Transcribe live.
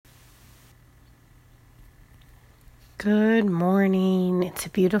Good morning. It's a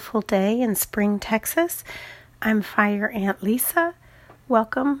beautiful day in Spring, Texas. I'm Fire Ant Lisa.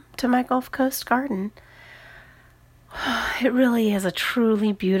 Welcome to my Gulf Coast garden. It really is a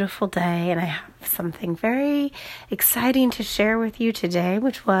truly beautiful day, and I have something very exciting to share with you today,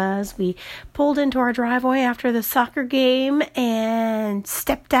 which was we pulled into our driveway after the soccer game and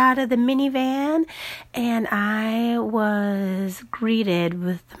stepped out of the minivan, and I was greeted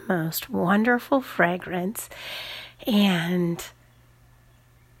with the most wonderful fragrance, and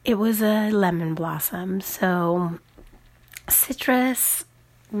it was a lemon blossom. So citrus,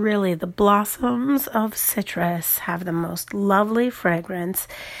 really, the blossoms of citrus have the most lovely fragrance,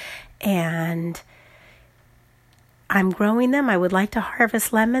 and I'm growing them. I would like to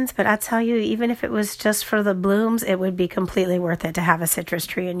harvest lemons, but I tell you, even if it was just for the blooms, it would be completely worth it to have a citrus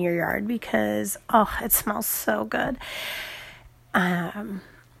tree in your yard because, it smells so good.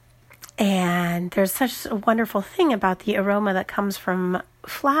 And there's such a wonderful thing about the aroma that comes from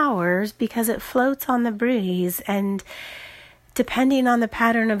flowers because it floats on the breeze, and depending on the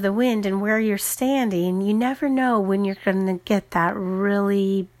pattern of the wind and where you're standing, you never know when you're going to get that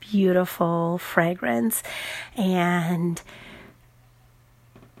really beautiful fragrance. And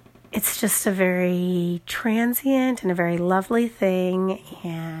it's just a very transient and a very lovely thing,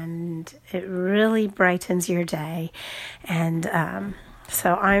 and it really brightens your day. And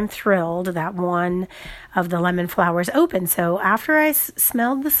so I'm thrilled that one of the lemon flowers opened. So after I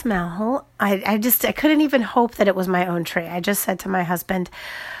smelled the smell, I couldn't even hope that it was my own tree. I just said to my husband,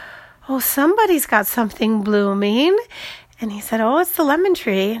 somebody's got something blooming. And he said, it's the lemon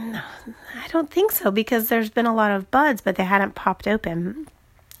tree. No, I don't think so, because there's been a lot of buds, but they hadn't popped open.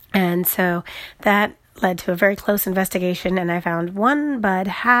 And so that led to a very close investigation, and I found one bud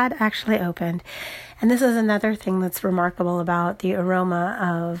had actually opened. And this is another thing that's remarkable about the aroma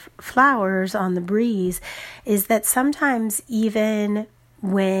of flowers on the breeze, is that sometimes even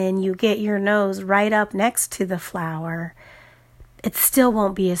when you get your nose right up next to the flower, it still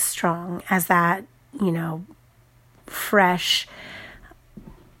won't be as strong as that, fresh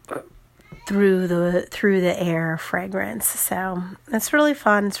through the air fragrance. So it's really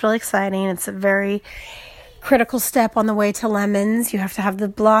fun. It's really exciting. It's a very critical step on the way to lemons. You have to have the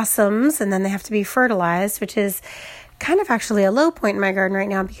blossoms, and then they have to be fertilized, which is kind of actually a low point in my garden right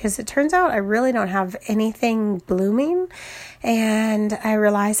now, because it turns out I really don't have anything blooming, and I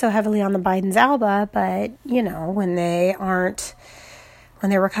rely so heavily on the Biden's alba. But when they're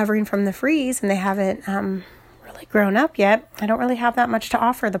recovering from the freeze and they haven't really grown up yet, I don't really have that much to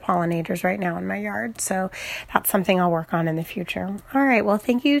offer the pollinators right now in my yard. So that's something I'll work on in the future. All right. Well,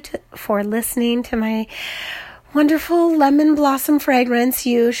 thank you for listening to my wonderful lemon blossom fragrance.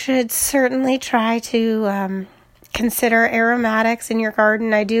 You should certainly try to consider aromatics in your garden.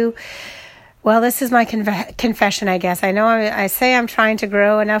 This is my confession, I guess. I know I say I'm trying to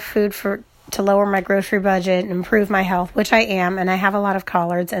grow enough food to lower my grocery budget and improve my health, which I am, and I have a lot of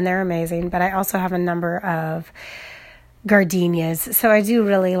collards, and they're amazing, but I also have a number of gardenias, so I do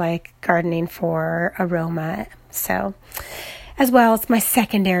really like gardening for aroma, so as well, it's my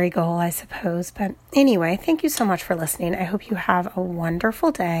secondary goal, I suppose. But anyway, thank you so much for listening. I hope you have a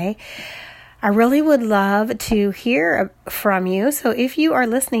wonderful day. I really would love to hear from you. So if you are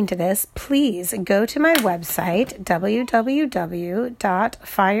listening to this, please go to my website,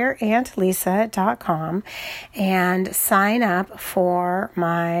 www.fireantlisa.com, and sign up for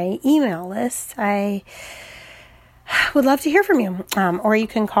my email list. I would love to hear from you. Or you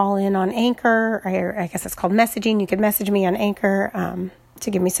can call in on Anchor, or I guess it's called messaging. You can message me on Anchor to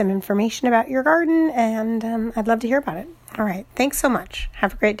give me some information about your garden, and I'd love to hear about it. All right. Thanks so much.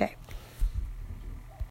 Have a great day.